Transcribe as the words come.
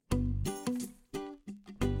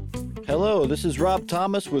Hello, this is Rob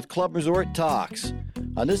Thomas with Club Resort Talks.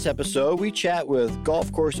 On this episode, we chat with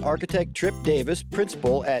golf course architect Trip Davis,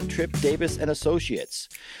 principal at Trip Davis and Associates.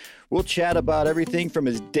 We'll chat about everything from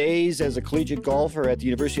his days as a collegiate golfer at the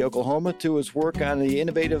University of Oklahoma to his work on the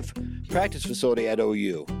innovative practice facility at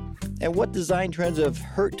OU. And what design trends have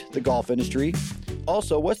hurt the golf industry.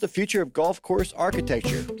 Also, what's the future of golf course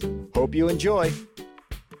architecture? Hope you enjoy.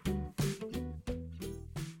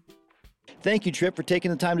 Thank you, Trip, for taking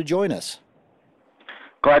the time to join us.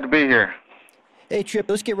 Glad to be here. Hey, Trip,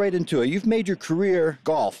 let's get right into it. You've made your career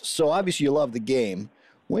golf, so obviously you love the game.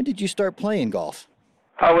 When did you start playing golf?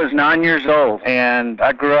 I was 9 years old, and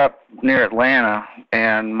I grew up near Atlanta,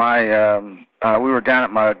 and we were down at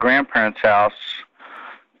my grandparents' house,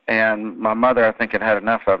 and my mother, I think, had had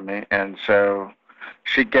enough of me, and so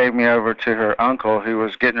she gave me over to her uncle who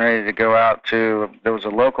was getting ready to go out to, there was a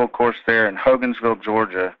local course there in Hogansville,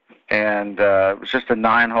 Georgia, and it was just a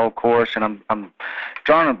 9-hole course, and I'm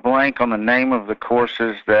drawing a blank on the name of the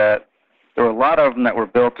courses. That there were a lot of them that were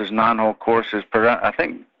built as 9-hole courses, I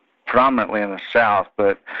think predominantly in the South,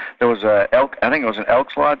 but there was I think it was an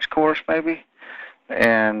Elks Lodge course maybe,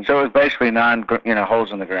 and so it was basically 9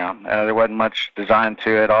 holes in the ground. There wasn't much design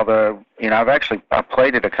to it, although I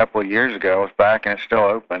played it a couple of years ago. I was back and it's still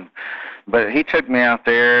open, but he took me out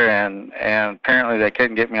there, and apparently they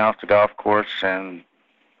couldn't get me off the golf course, and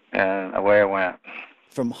away I went.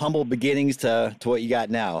 From humble beginnings to what you got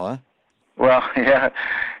now, huh? Well, yeah,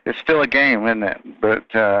 it's still a game, isn't it? But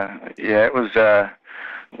it was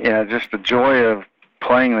just the joy of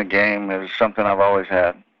playing the game is something I've always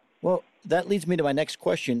had. Well, that leads me to my next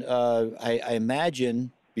question. I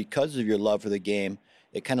imagine because of your love for the game,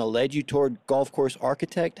 it kind of led you toward golf course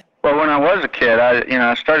architect? Well, when I was a kid,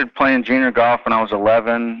 I started playing junior golf when I was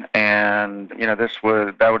 11, and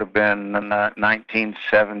that would have been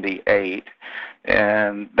 1978,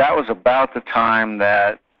 and that was about the time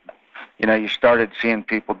that you started seeing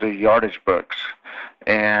people do yardage books.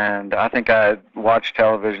 And I think I had watched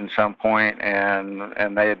television at some point, and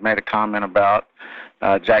they had made a comment about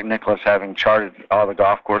Jack Nicklaus having charted all the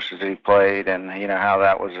golf courses he played, and how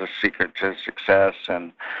that was a secret to success.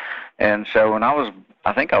 And so when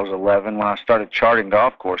I think I was 11 when I started charting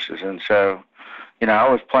golf courses, and so I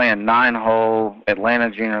was playing 9-hole Atlanta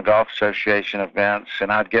Junior Golf Association events,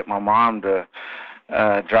 and I'd get my mom to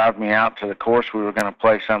drive me out to the course we were going to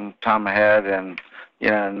play some time ahead, and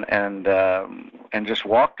just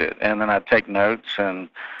walked it, and then I'd take notes, and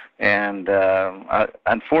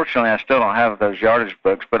unfortunately I still don't have those yardage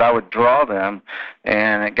books, but I would draw them,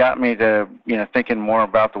 and it got me to thinking more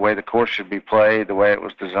about the way the course should be played, the way it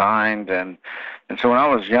was designed, and so when I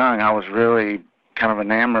was young I was really kind of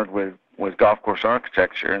enamored with golf course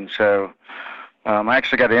architecture, and so I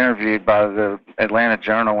actually got interviewed by the Atlanta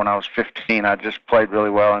Journal when I was 15. I just played really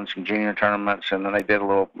well in some junior tournaments, and then they did a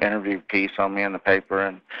little interview piece on me in the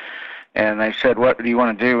paper, and they said, "What do you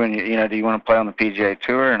want to do when do you want to play on the PGA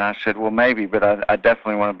Tour?" And I said, "Well, maybe, but I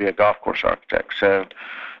definitely want to be a golf course architect." So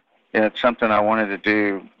it's something I wanted to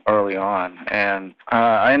do early on, and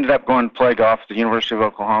I ended up going to play golf at the University of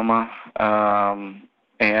Oklahoma,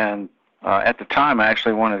 and at the time I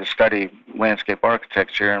actually wanted to study landscape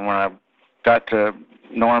architecture, and when I got to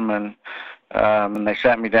Norman, and they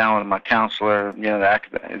sat me down with my counselor,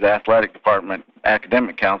 the athletic department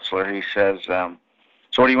academic counselor. He says, "So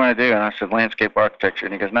what do you want to do?" And I said, "Landscape architecture."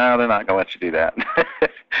 And he goes, "No, they're not going to let you do that."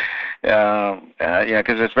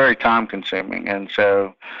 Because it's very time consuming. And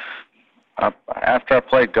so after I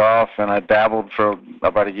played golf and I dabbled for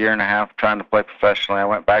about a year and a half trying to play professionally, I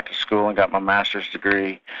went back to school and got my master's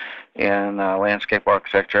degree in landscape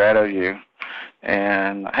architecture at OU.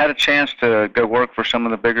 And I had a chance to go work for some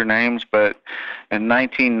of the bigger names, but in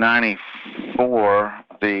 1994,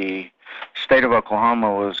 the state of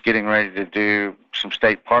Oklahoma was getting ready to do some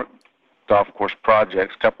state park golf course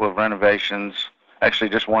projects, a couple of renovations, actually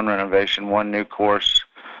just one renovation, one new course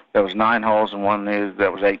that was 9 holes and one new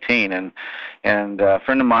that was 18. And a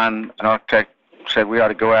friend of mine, an architect, said we ought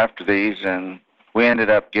to go after these, and we ended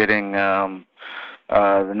up getting the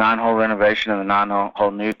 9-hole renovation and the 9-hole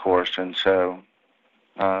new course, and so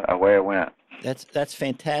away I went. That's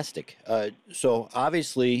fantastic. So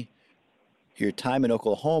obviously, your time in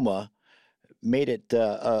Oklahoma made it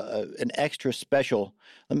an extra special.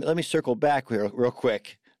 Let me circle back here real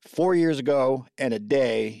quick. 4 years ago and a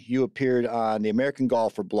day, you appeared on the American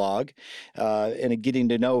Golfer blog in a Getting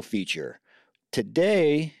to Know feature.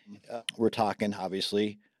 Today, we're talking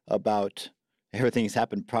obviously about everything that's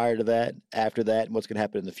happened prior to that, after that, and what's going to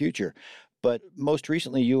happen in the future. But most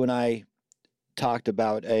recently, you and I talked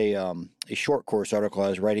about a short course article I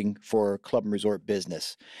was writing for Club and Resort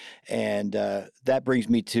Business, and that brings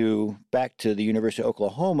me back to the University of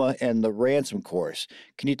Oklahoma and the Ransom course.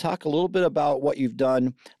 Can you talk a little bit about what you've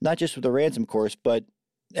done, not just with the Ransom course, but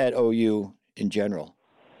at OU in general?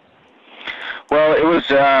 Well, it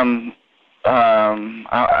was. I'm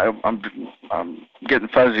getting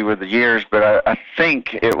fuzzy with the years, but I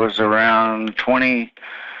think it was around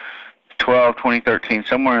 2012, 2013,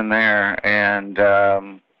 somewhere in there. And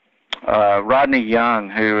Rodney Young,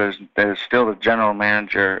 who is still the general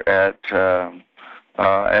manager at the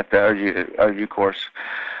OU course,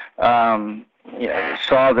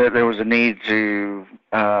 saw that there was a need to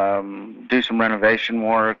do some renovation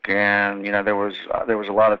work, and there was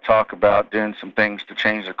a lot of talk about doing some things to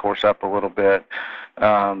change the course up a little bit.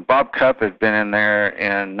 Bob Cupp had been in there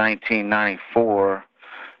in 1994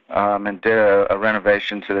 and did a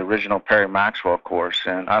renovation to the original Perry Maxwell course,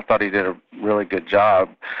 and I thought he did a really good job.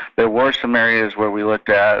 There were some areas where we looked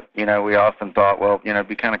at, we often thought, well, it'd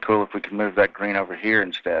be kind of cool if we could move that green over here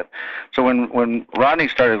instead. So when Rodney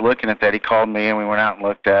started looking at that, he called me and we went out and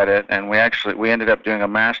looked at it, and we ended up doing a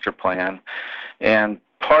master plan, and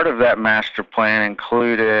part of that master plan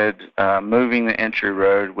included moving the entry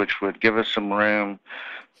road, which would give us some room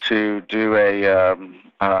to do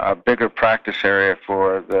a bigger practice area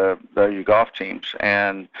for the OU golf teams.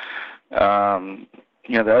 And the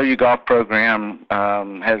OU golf program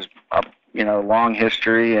has a long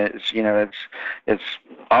history. It's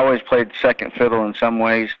always played second fiddle in some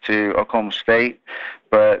ways to Oklahoma State,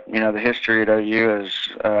 but the history at OU is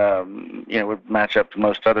would match up to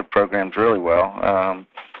most other programs really well.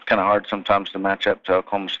 Kind of hard sometimes to match up to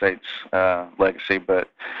Oklahoma State's legacy, but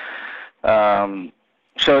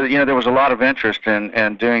so there was a lot of interest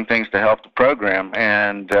in doing things to help the program,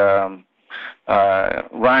 and Ryan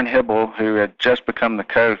Hybl, who had just become the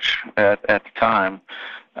coach at the time,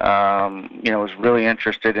 was really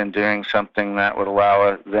interested in doing something that would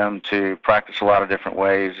allow them to practice a lot of different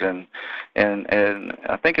ways, and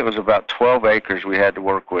I think it was about 12 acres we had to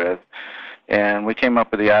work with, and we came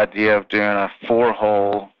up with the idea of doing a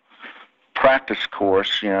 4-hole practice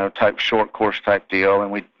course, type short course type deal,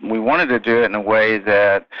 and we wanted to do it in a way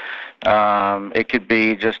that it could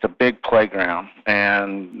be just a big playground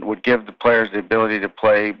and would give the players the ability to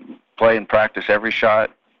play and practice every shot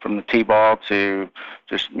from the tee ball to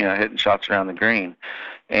just hitting shots around the green.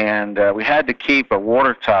 And we had to keep a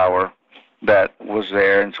water tower that was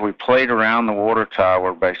there, and so we played around the water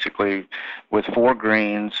tower basically with 4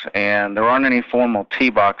 greens, and there aren't any formal tee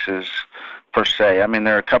boxes per se. I mean,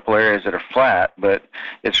 there are a couple areas that are flat, but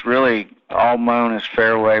it's really all mown as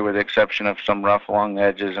fairway with the exception of some rough along the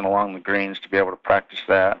edges and along the greens to be able to practice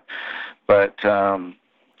that. But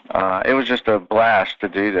it was just a blast to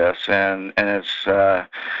do this, and it's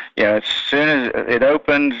as soon as it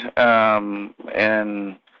opened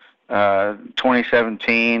in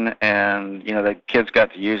 2017, and the kids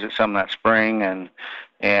got to use it some that spring, and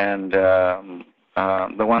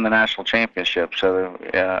they won the national championship, so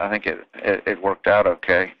I think it worked out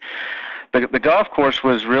okay. The golf course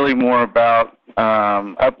was really more about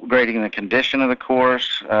upgrading the condition of the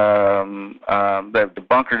course. The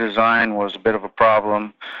bunker design was a bit of a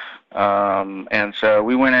problem, and so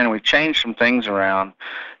we went in and we changed some things around,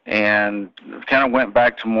 and kind of went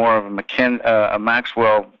back to more of a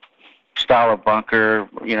Maxwell style of bunker,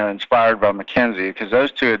 inspired by Mackenzie, because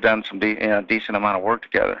those two had done some decent amount of work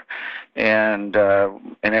together, and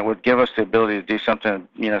it would give us the ability to do something,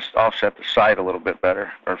 offset the site a little bit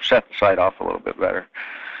better, or set the site off a little bit better.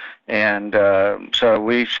 And so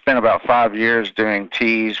we spent about 5 years doing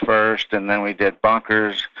tees first, and then we did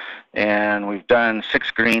bunkers, and we've done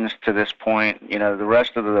 6 greens to this point. The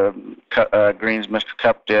rest of the greens Mr.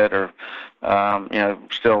 Cupp did are,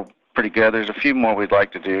 still pretty good. There's a few more we'd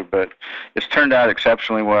like to do, but it's turned out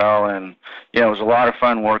exceptionally well, and it was a lot of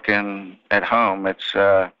fun working at home. It's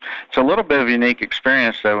a little bit of a unique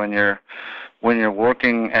experience though when you're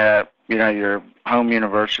working at your home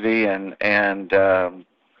university and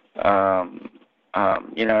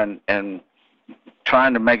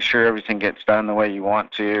trying to make sure everything gets done the way you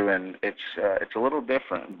want to, and it's a little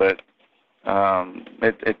different, but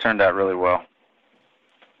it turned out really well.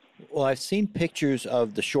 Well, I've seen pictures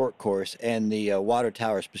of the short course and the water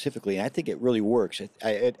tower specifically, and I think it really works.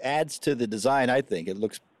 It adds to the design. I think it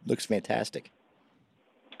looks fantastic.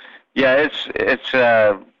 Yeah, it's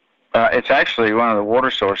actually one of the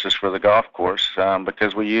water sources for the golf course,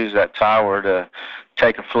 because we use that tower to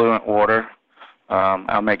take affluent water.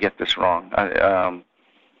 I may get this wrong.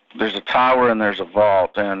 There's a tower and there's a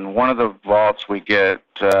vault, and one of the vaults we get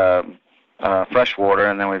freshwater,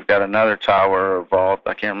 and then we've got another tower or vault.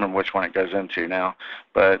 I can't remember which one it goes into now,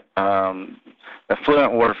 but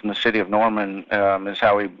effluent water from the city of Norman is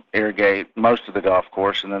how we irrigate most of the golf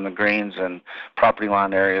course, and then the greens and property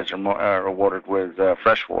line areas are watered with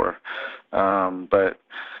freshwater. But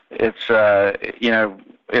it's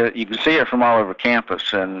you can see it from all over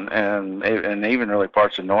campus and even really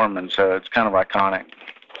parts of Norman, so it's kind of iconic.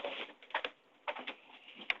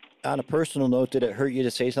 On a personal note, did it hurt you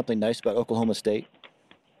to say something nice about Oklahoma State?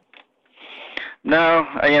 No,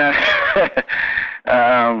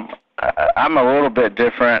 I'm a little bit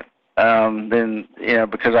different than,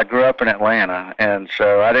 because I grew up in Atlanta, and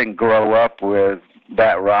so I didn't grow up with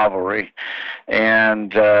that rivalry.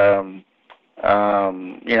 And,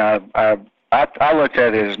 I looked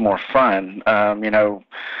at it as more fun.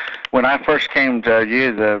 When I first came to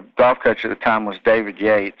U, the golf coach at the time was David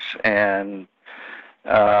Yates, and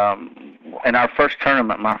in our first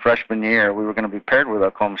tournament, my freshman year, we were going to be paired with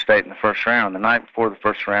Oklahoma State in the first round. The night before the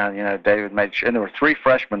first round, David made sure, and there were 3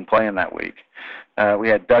 freshmen playing that week. We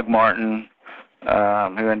had Doug Martin, who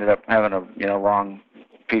ended up having a long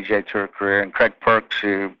PGA Tour career, and Craig Perks,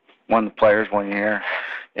 who won the Players one year.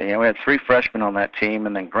 And, we had 3 freshmen on that team,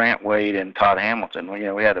 and then Grant Wade and Todd Hamilton.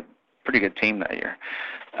 We had a pretty good team that year.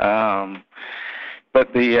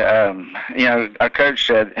 But our coach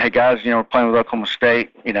said, "Hey guys, we're playing with Oklahoma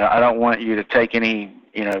State. I don't want you to take any,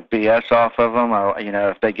 BS off of them.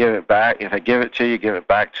 If they give it to you, give it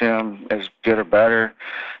back to them as good or better."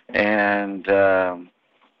 And so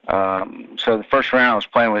the first round I was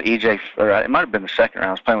playing with EJ, or it might have been the second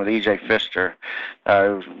round. I was playing with EJ Pfister,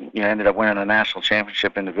 who ended up winning a national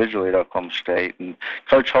championship individually at Oklahoma State. And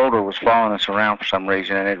Coach Holder was following us around for some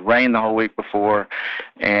reason, and it rained the whole week before,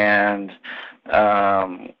 and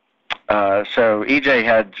so EJ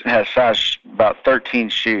has size about 13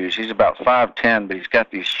 shoes. He's about 5'10", but he's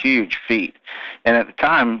got these huge feet. And at the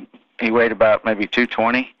time, he weighed about maybe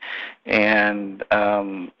 220. And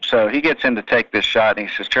so he gets in to take this shot, and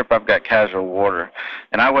he says, "Trip, I've got casual water."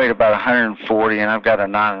 And I weighed about 140, and I've got a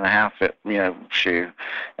 9.5 foot, shoe.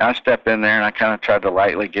 And I step in there, and I kind of tried to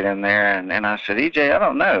lightly get in there, and I said, "EJ, I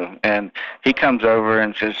don't know." And he comes over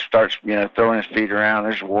and just starts, throwing his feet around.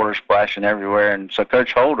 There's water splashing everywhere. And so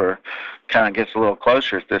Coach Holder kind of gets a little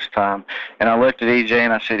closer at this time. And I looked at EJ,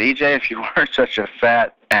 and I said, "EJ, if you weren't such a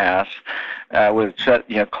fat ass with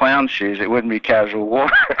clown shoes, it wouldn't be casual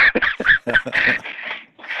water."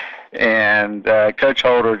 And Coach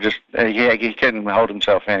Holder just he couldn't hold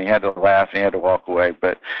himself in. He had to laugh and he had to walk away.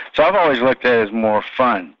 But so I've always looked at it as more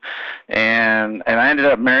fun. And I ended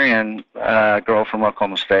up marrying a girl from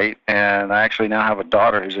Oklahoma State, and I actually now have a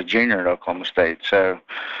daughter who's a junior at Oklahoma State. So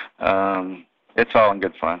it's all in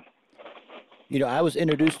good fun. I was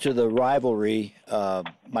introduced to the rivalry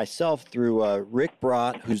myself through Rick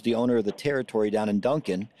Brott, who's the owner of the Territory down in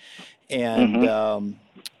Duncan, and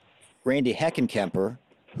Randy Heckenkemper,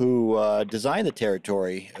 who designed the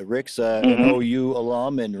Territory. Rick's an OU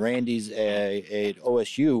alum, and Randy's an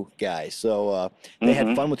OSU guy. So they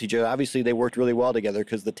had fun with each other. Obviously, they worked really well together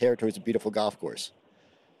because the Territory is a beautiful golf course.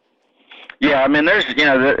 Yeah, I mean, there's,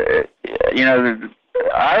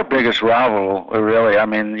 our biggest rival, really,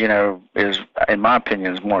 is, in my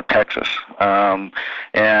opinion, is more Texas.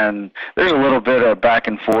 And there's a little bit of back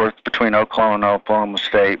and forth between Oklahoma and Oklahoma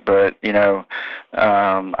State, but,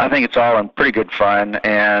 I think it's all in pretty good fun.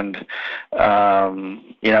 And,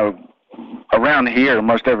 around here,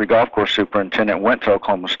 almost every golf course superintendent went to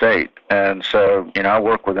Oklahoma State. And so, I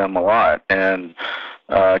work with them a lot. And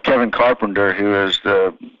Kevin Carpenter, who is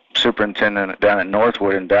the superintendent down at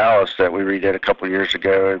Northwood in Dallas that we redid a couple of years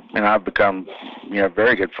ago, and I've become,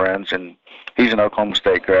 very good friends, and he's an Oklahoma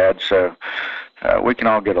State grad, so we can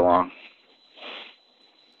all get along.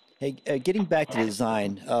 Hey, getting back to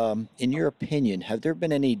design, in your opinion, have there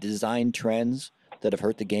been any design trends that have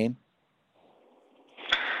hurt the game?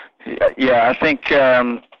 Yeah, I think,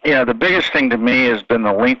 the biggest thing to me has been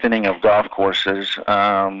the lengthening of golf courses.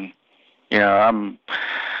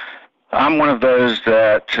 I'm one of those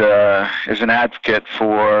that is an advocate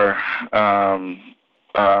for,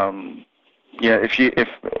 if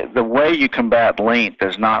the way you combat length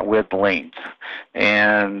is not with length,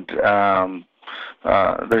 and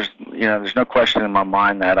there's no question in my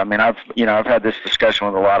mind that. I mean, I've had this discussion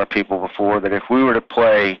with a lot of people before that if we were to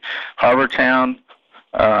play Harbortown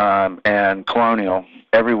and Colonial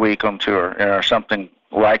every week on tour or something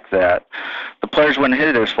like that, the players wouldn't hit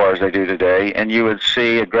it as far as they do today, and you would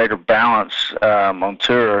see a greater balance on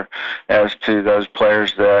tour as to those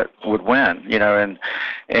players that would win.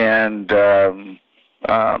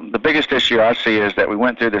 the biggest issue I see is that we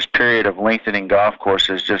went through this period of lengthening golf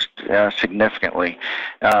courses just significantly.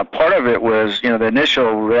 Part of it was, the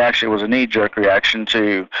initial reaction was a knee-jerk reaction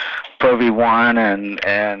to Pro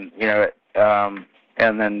V1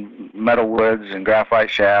 and then metal woods and graphite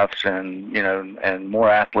shafts and more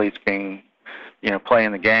athletes being,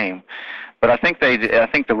 playing the game. But I think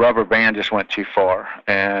the rubber band just went too far,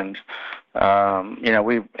 and and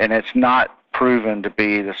it's not proven to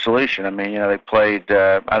be the solution. I mean, they played.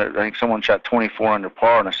 I think someone shot 24 under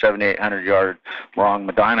par on a 7,800-yard long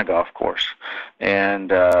Medina golf course, and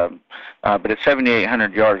but at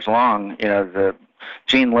 7,800 yards long, the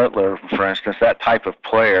Gene Littler, for instance, that type of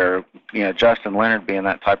player, Justin Leonard being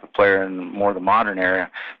that type of player in more the modern era,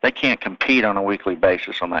 they can't compete on a weekly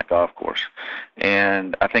basis on that golf course,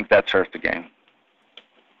 and I think that's hurt the game.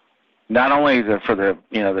 Not only for the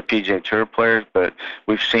PGA Tour players, but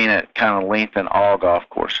we've seen it kind of lengthen all golf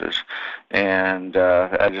courses, and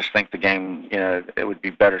I just think the game, it would be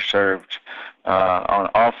better served on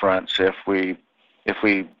all fronts if we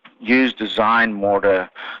use design more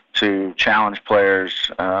to challenge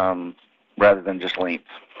players rather than just length.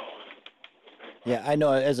 Yeah, I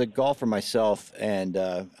know as a golfer myself, and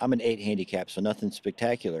I'm an 8 handicap, so nothing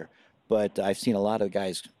spectacular, but I've seen a lot of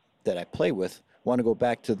guys that I play with want to go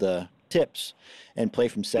back to the tips and play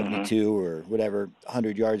from 72 or whatever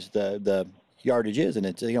 100 yards the yardage is, and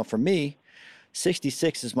it's for me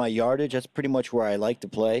 66 is my yardage. That's pretty much where I like to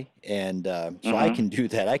play, and so I can do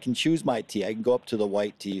that. I can choose my tee. I can go up to the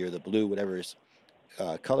white tee or the blue, whatever is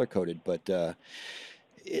color coded, but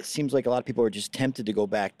it seems like a lot of people are just tempted to go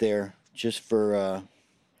back there just for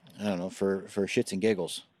I don't know, for shits and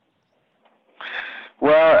giggles.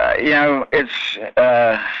 Well, it's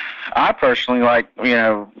I personally like,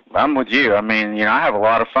 I'm with you. I mean, I have a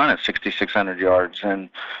lot of fun at 6,600 yards, and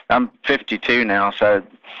I'm 52 now, so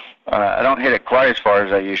I don't hit it quite as far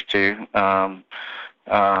as I used to.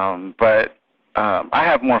 But I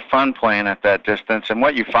have more fun playing at that distance, and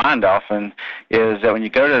what you find often is that when you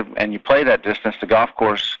go to and you play that distance, the golf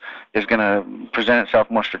course is going to present itself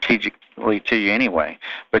more strategically to you anyway,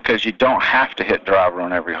 because you don't have to hit driver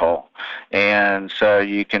on every hole, and so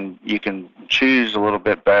you can choose a little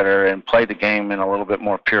bit better and play the game in a little bit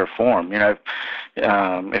more pure form.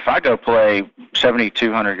 If I go play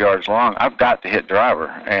 7,200 yards long, I've got to hit driver,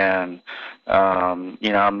 and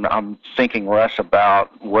I'm thinking less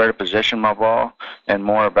about where to position my ball and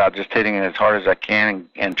more about just hitting it as hard as I can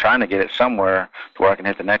and trying to get it somewhere to where I can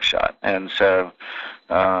hit the next shot. And so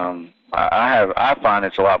I find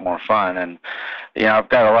it's a lot more fun. And I've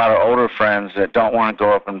got a lot of older friends that don't want to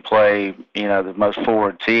go up and play the most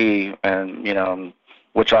forward tee, and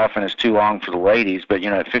which often is too long for the ladies, but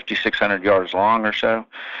at 5,600 yards long or so.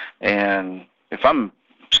 And if I'm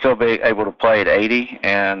still be able to play at 80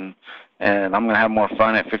 and I'm going to have more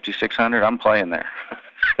fun at 5,600, I'm playing there.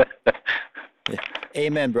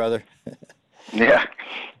 Amen, brother. Yeah.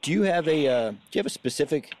 Do you have a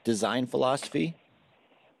specific design philosophy?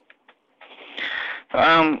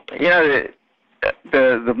 The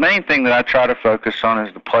main thing that I try to focus on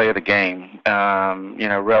is the play of the game.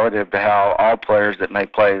 Relative to how all players that may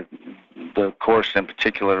play the course in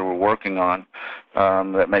particular we're working on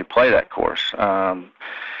that may play that course. So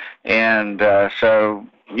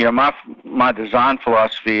my design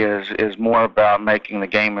philosophy is more about making the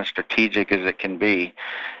game as strategic as it can be,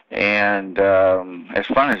 and as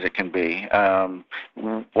fun as it can be,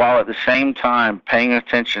 while at the same time paying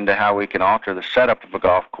attention to how we can alter the setup of a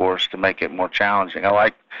golf course to make it more challenging. I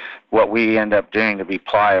like what we end up doing to be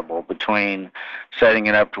pliable, between setting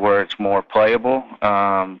it up to where it's more playable,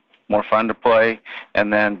 more fun to play,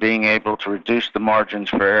 and then being able to reduce the margins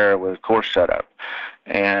for error with course setup.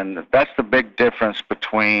 And that's the big difference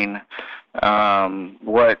between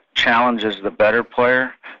what challenges the better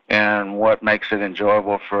player and what makes it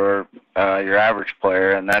enjoyable for your average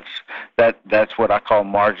player, and that's what I call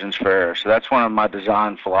margins for error. So that's one of my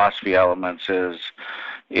design philosophy elements is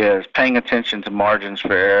paying attention to margins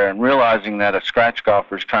for error and realizing that a scratch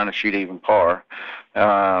golfer is trying to shoot even par.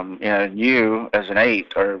 And you, as an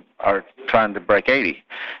 8, are trying to break 80.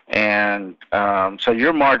 And so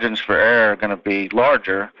your margins for error are going to be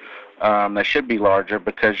larger. They should be larger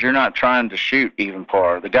because you're not trying to shoot even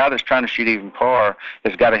par. The guy that's trying to shoot even par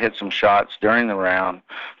has got to hit some shots during the round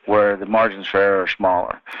where the margins for error are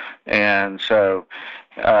smaller. And so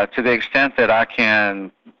to the extent that I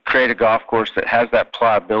can create a golf course that has that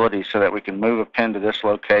pliability so that we can move a pin to this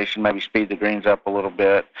location, maybe speed the greens up a little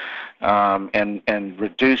bit, and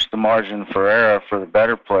reduce the margin for error for the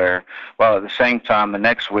better player, while at the same time the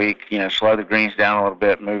next week, slow the greens down a little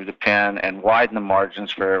bit, move the pin, and widen the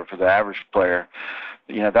margins for error for the average player.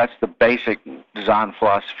 that's the basic design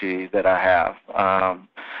philosophy that I have.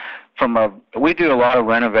 We do a lot of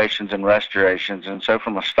renovations and restorations, and so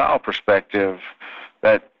from a style perspective,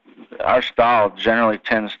 that our style generally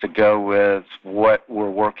tends to go with what we're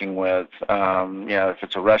working with. If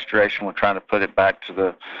it's a restoration, we're trying to put it back to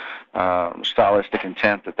the stylistic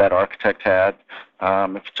intent that architect had.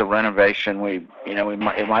 If it's a renovation,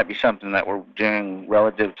 it might be something that we're doing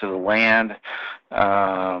relative to the land,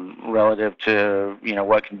 relative to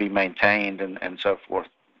what can be maintained, and so forth.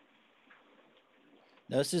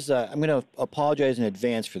 Now, this is, I'm going to apologize in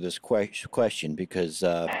advance for this question because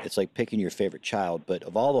it's like picking your favorite child. But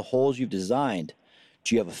of all the holes you've designed,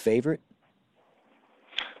 do you have a favorite?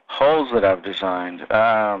 Holes that I've designed.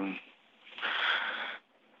 Of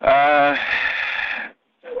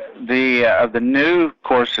the new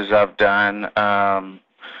courses I've done,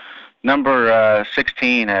 number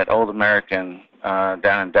 16 at Old American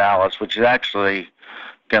down in Dallas, which is actually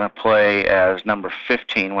going to play as number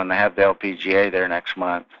 15 when they have the LPGA there next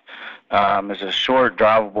month. It's a short,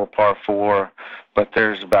 drivable par 4, but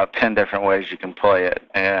there's about 10 different ways you can play it,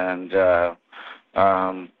 and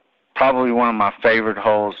probably one of my favorite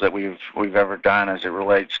holes that we've ever done as it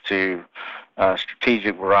relates to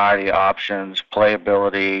strategic variety options,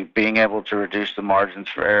 playability, being able to reduce the margins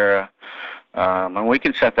for error, and we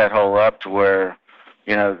can set that hole up to where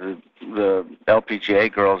the LPGA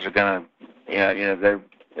girls are going to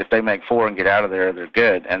if they make 4 and get out of there, they're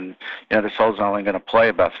good. And this hole's only going to play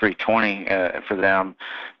about 320 for them,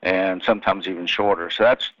 and sometimes even shorter.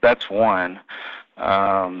 So that's one.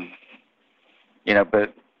 But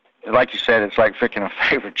like you said, it's like picking a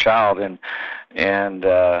favorite child, and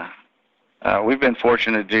we've been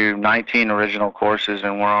fortunate to do 19 original courses,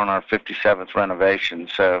 and we're on our 57th renovation.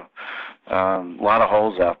 So a lot of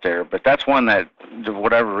holes out there, but that's one that, for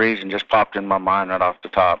whatever reason, just popped in my mind right off the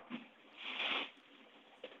top.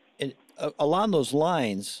 Along those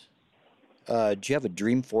lines, do you have a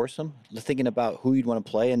dream foursome? Thinking about who you'd want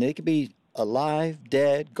to play, and it could be alive,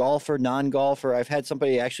 dead, golfer, non-golfer. I've had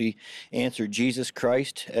somebody actually answer Jesus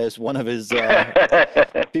Christ as one of his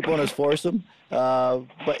people in his foursome.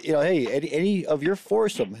 But hey, any of your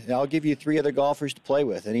foursome, and I'll give you 3 other golfers to play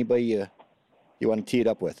with. Anybody you want to tee it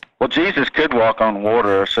up with? Well, Jesus could walk on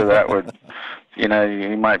water, so that would, you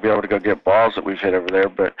might be able to go get balls that we've hit over there,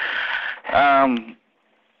 but.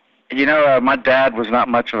 My dad was not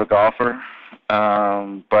much of a golfer,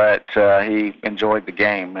 but he enjoyed the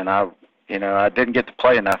game, and I didn't get to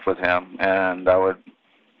play enough with him, and I would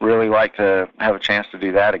really like to have a chance to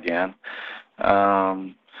do that again. My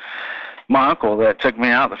uncle that took me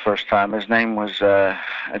out the first time, his name was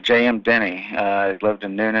J.M. Denny. He lived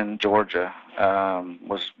in Noonan, Georgia.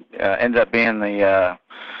 Ended up being the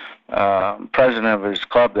president of his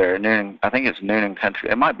club there, Noonan. I think it's Noonan Country.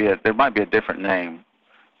 There might be a different name.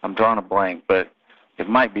 I'm drawing a blank, but it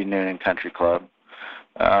might be Noonan Country Club.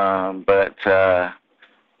 But I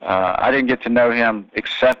didn't get to know him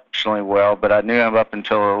exceptionally well, but I knew him up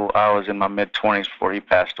until I was in my mid-20s before he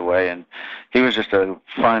passed away, and he was just a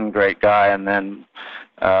fun, great guy. And then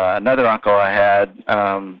another uncle I had,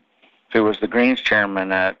 who was the Greens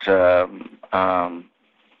chairman at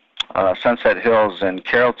Sunset Hills in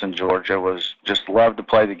Carrollton, Georgia, just loved to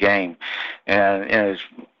play the game, and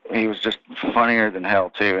he was just funnier than hell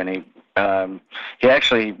too, and he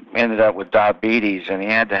actually ended up with diabetes, and he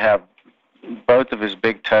had to have both of his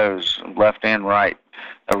big toes, left and right,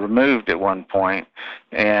 removed at one point,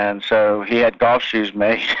 and so he had golf shoes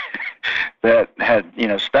made that had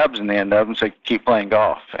stubs in the end of them, so he could keep playing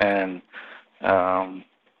golf. And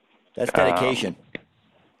that's dedication.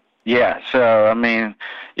 Yeah, so I mean,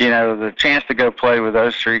 the chance to go play with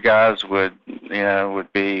those 3 guys would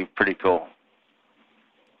be pretty cool.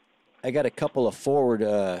 I got a couple of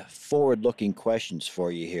forward-looking questions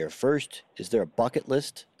for you here. First, is there a bucket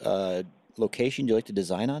list location you like to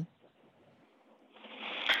design on?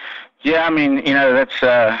 Yeah, I mean, that's.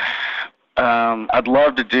 I'd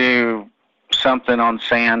love to do something on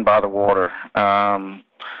sand by the water.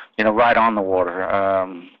 Right on the water.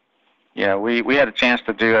 We had a chance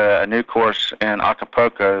to do a new course in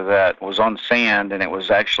Acapulco that was on sand, and it was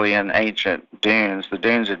actually in ancient dunes. The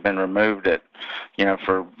dunes had been removed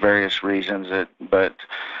for various reasons. But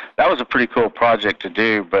that was a pretty cool project to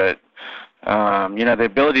do. But the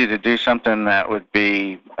ability to do something that would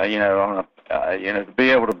be, to be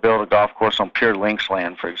able to build a golf course on pure links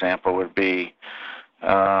land, for example, would be,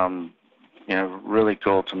 really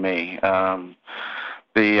cool to me.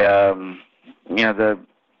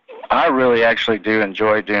 I really actually do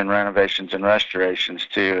enjoy doing renovations and restorations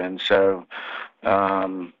too, and so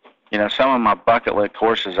some of my bucket list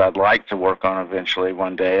courses I'd like to work on eventually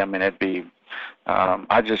one day. I mean, it'd be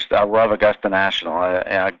I love Augusta National.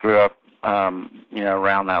 I grew up,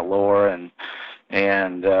 around that lore, and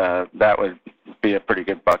that would be a pretty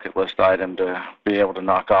good bucket list item to be able to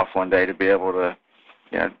knock off one day, to be able to,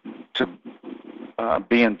 to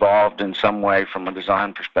be involved in some way from a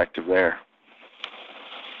design perspective there.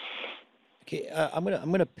 Okay, I'm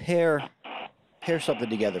gonna pair something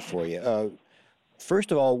together for you.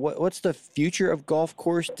 First of all, what's the future of golf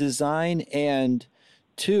course design? And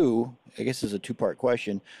two, I guess this is a two-part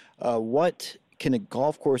question. What can a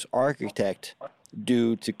golf course architect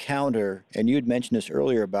do to counter? And you had mentioned this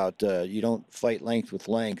earlier about you don't fight length with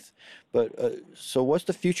length, but so what's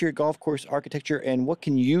the future of golf course architecture, and what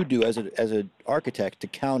can you do as an architect to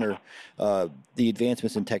counter the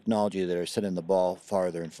advancements in technology that are sending the ball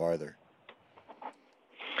farther and farther?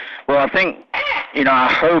 Well, I think,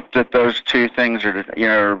 I hope that those two things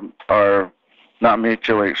are not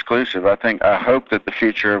mutually exclusive. I hope that the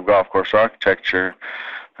future of golf course architecture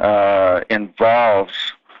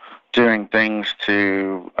involves doing things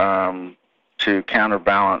to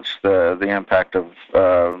counterbalance the impact of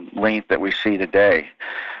length that we see today.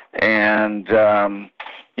 And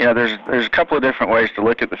there's a couple of different ways to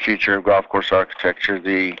look at the future of golf course architecture.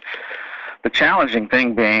 The challenging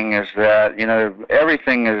thing being is that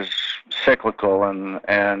everything is cyclical,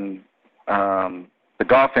 and the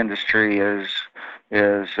golf industry is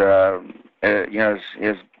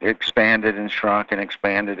expanded and shrunk and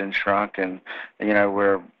expanded and shrunk, and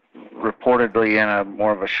we're reportedly in a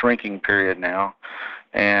more of a shrinking period now.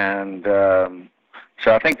 And so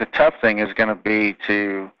I think the tough thing is going to be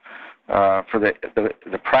to for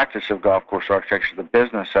the practice of golf course architecture, the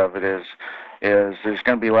business of it is there's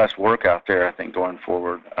going to be less work out there, I think, going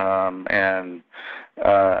forward. And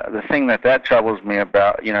the thing that troubles me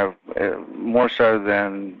about, more so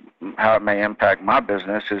than how it may impact my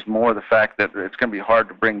business, is more the fact that it's going to be hard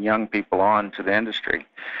to bring young people on to the industry.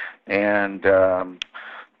 And so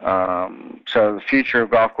the future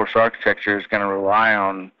of golf course architecture is going to rely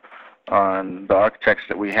on the architects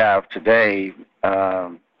that we have today,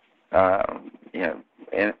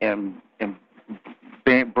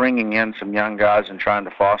 in bringing in some young guys and trying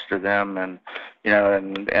to foster them, and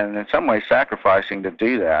and in some ways sacrificing to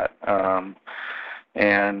do that.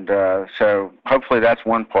 So hopefully that's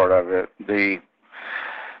one part of it.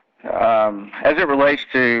 As it relates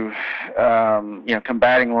to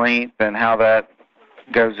combating length and how that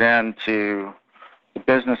goes into the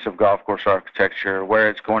business of golf course architecture, where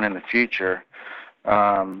it's going in the future,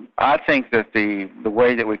 I think that the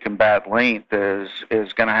way that we combat length is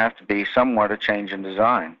going to have to be somewhat a change in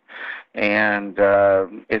design, and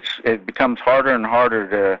it becomes harder and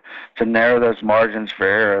harder to narrow those margins for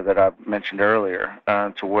error that I mentioned earlier,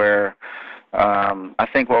 to where I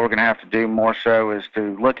think what we're going to have to do more so is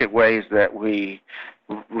to look at ways that we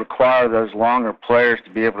require those longer players to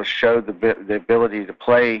be able to show the ability to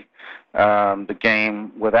play the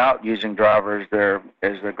game without using drivers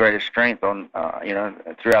as their greatest strength on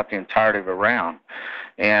throughout the entirety of a round.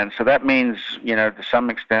 And so that means, to some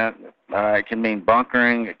extent, it can mean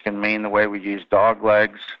bunkering, it can mean the way we use dog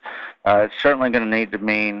legs. It's certainly going to need to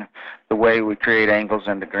mean the way we create angles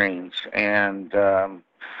into greens. And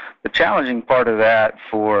the challenging part of that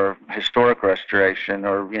for historic restoration,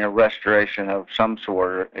 or restoration of some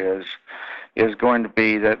sort, is going to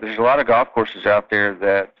be that there's a lot of golf courses out there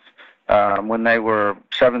that when they were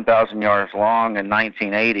 7,000 yards long in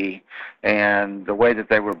 1980, and the way that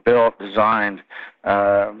they were built, designed,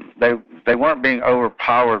 they weren't being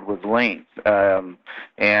overpowered with length.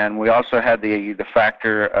 And we also had the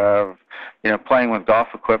factor of playing with golf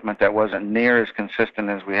equipment that wasn't near as consistent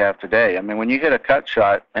as we have today. I mean, when you hit a cut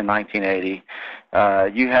shot in 1980,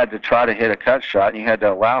 you had to try to hit a cut shot, and you had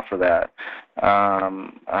to allow for that.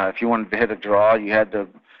 If you wanted to hit a draw, you had to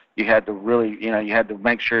really, you had to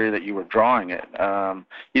make sure that you were drawing it.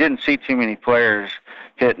 You didn't see too many players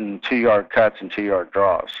hitting 2-yard cuts and 2-yard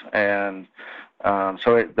draws, and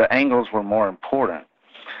so the angles were more important.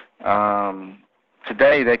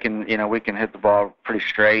 Today we can hit the ball pretty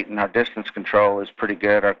straight, and our distance control is pretty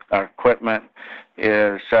good. Our equipment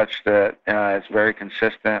is such that it's very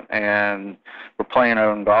consistent, and we're playing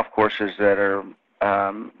on golf courses that are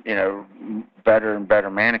better and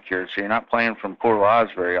better manicured. So you're not playing from poor lies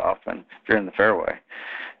very often if you're in the fairway.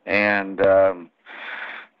 And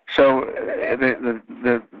so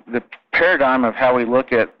the paradigm of how we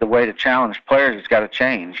look at the way to challenge players has got to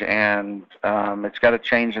change, and it's got to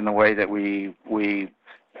change in the way that we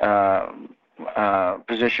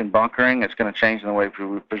position bunkering. It's going to change in the way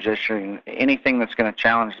we position anything that's going to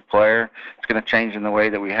challenge the player. It's going to change in the way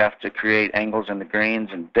that we have to create angles in the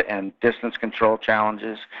greens and distance control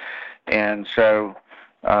challenges. And so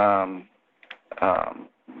for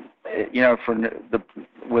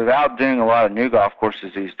without doing a lot of new golf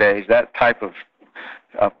courses these days, that type of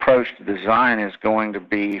approach to design is going to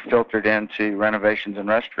be filtered into renovations and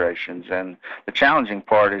restorations. And the challenging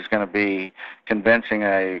part is going to be convincing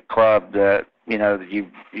a club that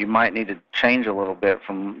you might need to change a little bit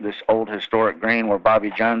from this old historic green where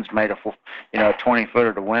Bobby Jones made a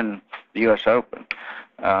 20-footer to win the U.S. Open.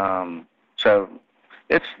 So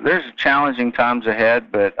there's challenging times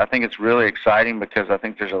ahead, but I think it's really exciting because I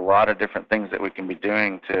think there's a lot of different things that we can be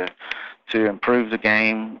doing to improve the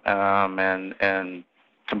game and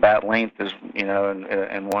combat length is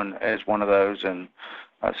one of those. And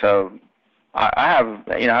so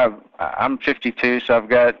I'm 52, so I've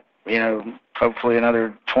got hopefully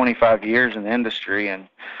another 25 years in the industry, and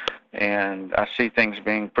I see things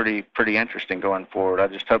being pretty interesting going forward. I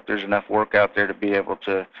just hope there's enough work out there to be able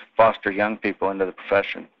to foster young people into the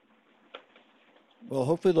profession. Well,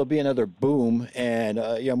 hopefully there'll be another boom and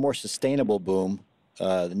more sustainable boom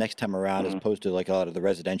the next time around, as opposed to like a lot of the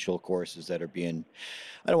residential courses that are being,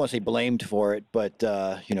 I don't want to say blamed for it, but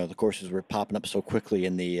the courses were popping up so quickly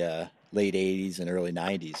in the late 80s and early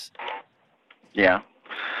 90s. Yeah.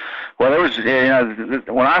 Well, there was,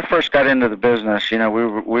 when I first got into the business, we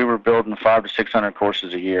were building 500 to 600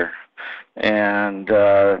 courses a year, and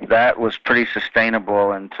that was pretty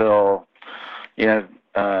sustainable until,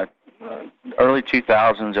 early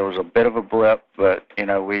 2000s. There was a bit of a blip, but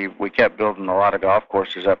we kept building a lot of golf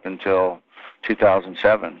courses up until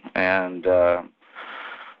 2007, and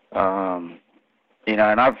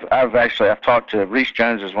and I've talked to Reese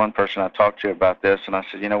Jones is one person I talked to about this, and I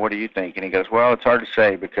said, what do you think? And he goes, well, it's hard to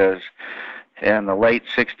say because in the late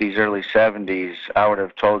 60s, early 70s, I would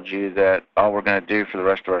have told you that all we're going to do for the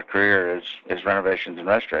rest of our career is renovations and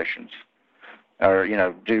restorations, or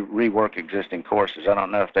do rework existing courses. I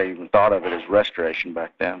don't know if they even thought of it as restoration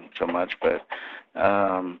back then so much, but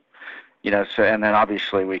so, and then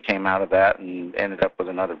obviously we came out of that and ended up with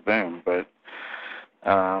another boom, but.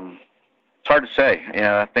 It's hard to say.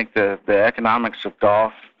 I think the economics of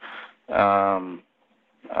golf, we're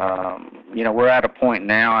at a point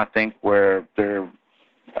now, I think, where we're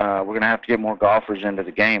going to have to get more golfers into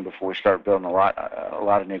the game before we start building a lot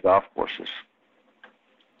of new golf courses.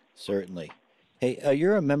 Certainly. Hey,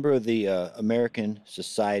 you're a member of the American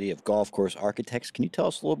Society of Golf Course Architects. Can you tell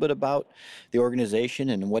us a little bit about the organization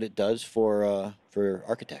and what it does for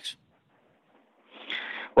architects?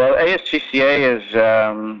 Well, ASGCA is,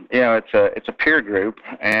 it's a peer group,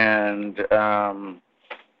 and I'm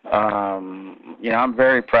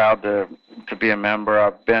very proud to be a member.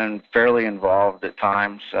 I've been fairly involved at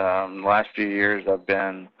times. The last few years, I've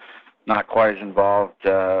been not quite as involved,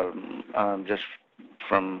 just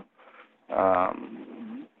from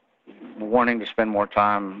wanting to spend more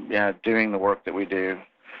time, doing the work that we do.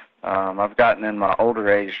 I've gotten in my older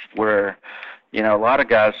age where. A lot of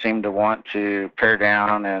guys seem to want to pare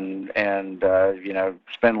down and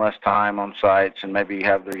spend less time on sites and maybe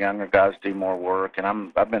have their younger guys do more work.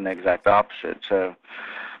 And I've been the exact opposite. So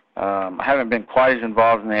I haven't been quite as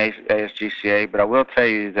involved in the ASGCA, but I will tell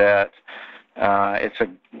you that it's a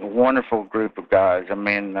wonderful group of guys. I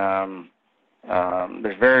mean,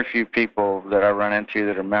 there's very few people that I run into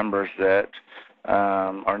that are members that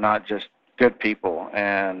are not just good people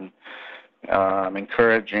and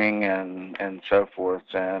encouraging and so forth,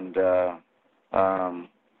 and they're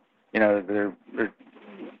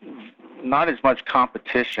not as much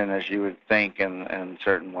competition as you would think in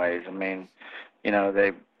certain ways. I mean,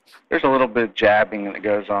 there's a little bit of jabbing that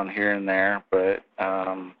goes on here and there, but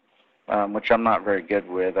which I'm not very good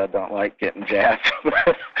with. I don't like getting jabbed,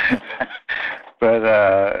 but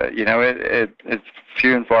it's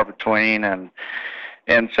few and far between, and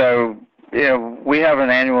so. We have an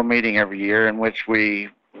annual meeting every year in which we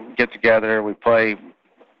get together, we play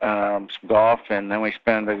some golf, and then we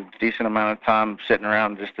spend a decent amount of time sitting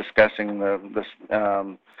around just discussing the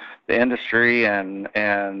industry and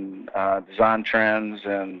design trends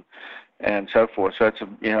and so forth. So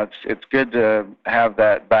it's good to have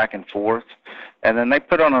that back and forth. And then they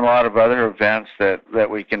put on a lot of other events that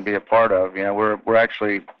we can be a part of. We're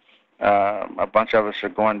actually a bunch of us are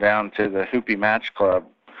going down to the Hoopy Match Club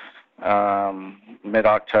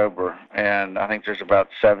mid-October, and I think there's about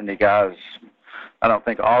 70 guys. I don't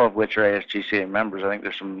think all of which are ASGCA members. I think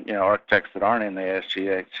there's some architects that aren't in the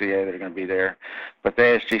ASGCA that are going to be there, but the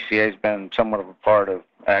ASGCA has been somewhat of a part of.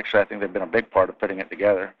 Actually, I think they've been a big part of putting it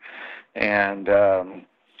together, and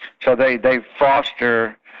so they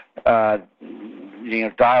foster dialogue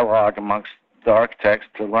amongst the architects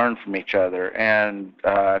to learn from each other. And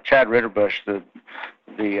Chad Ritterbush, the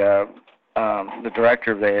the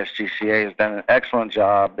director of the ASGCA, has done an excellent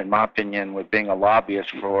job, in my opinion, with being a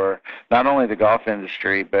lobbyist for not only the golf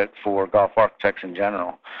industry but for golf architects in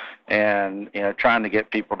general, and trying to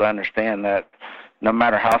get people to understand that no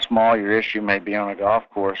matter how small your issue may be on a golf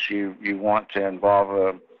course, you want to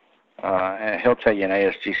involve and he'll tell you an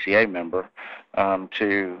ASGCA member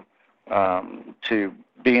to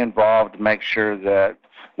be involved, to make sure that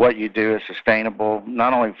what you do is sustainable,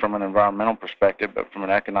 not only from an environmental perspective, but from an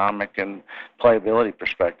economic and playability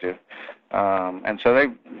perspective. And so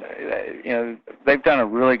they've done a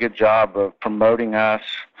really good job of promoting us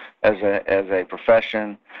as a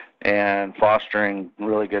profession and fostering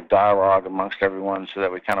really good dialogue amongst everyone, so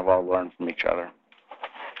that we kind of all learn from each other.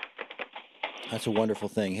 That's a wonderful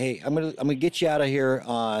thing. Hey, I'm gonna get you out of here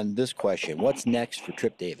on this question. What's next for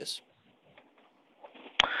Trip Davis?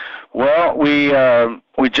 Well,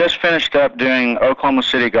 we just finished up doing Oklahoma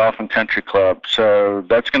City Golf and Country Club, so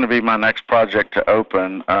that's going to be my next project to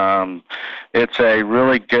open. It's a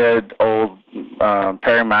really good old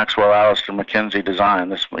Perry Maxwell, Alistair McKenzie design.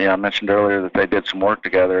 This, I mentioned earlier that they did some work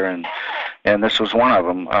together, and this was one of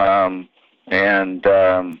them.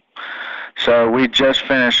 So we just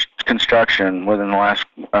finished construction within the last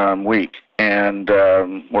week, and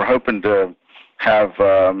we're hoping to have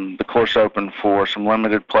the course open for some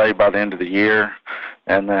limited play by the end of the year,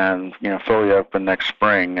 and then fully open next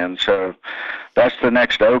spring. And so that's the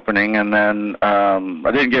next opening. And then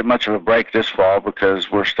I didn't get much of a break this fall because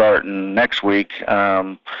we're starting next week.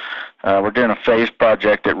 We're doing a phase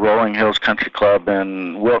project at Rolling Hills Country Club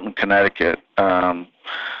in Wilton, Connecticut,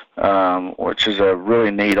 which is a really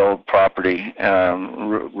neat old property,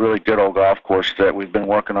 really good old golf course that we've been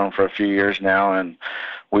working on for a few years now, and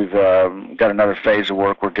we've got another phase of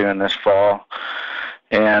work we're doing this fall.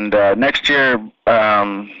 And next year,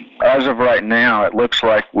 as of right now, it looks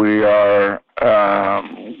like we are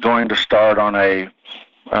going to start on a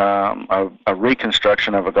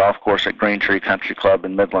reconstruction of a golf course at Green Tree Country Club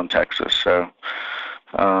in Midland, Texas. So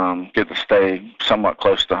get to stay somewhat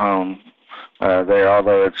close to home there,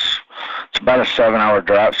 although it's about a 7-hour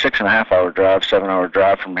drive, 6.5-hour drive, 7-hour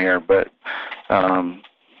drive from here. But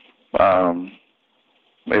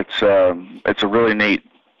it's a really neat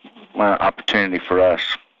opportunity for us.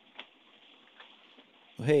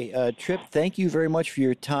 Hey, Trip, thank you very much for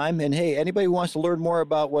your time. And hey, anybody who wants to learn more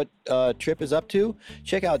about what Trip is up to,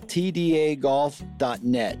 check out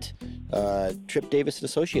tdagolf.net. Trip Davis and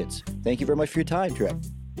Associates. Thank you very much for your time, Trip.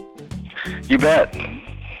 You bet.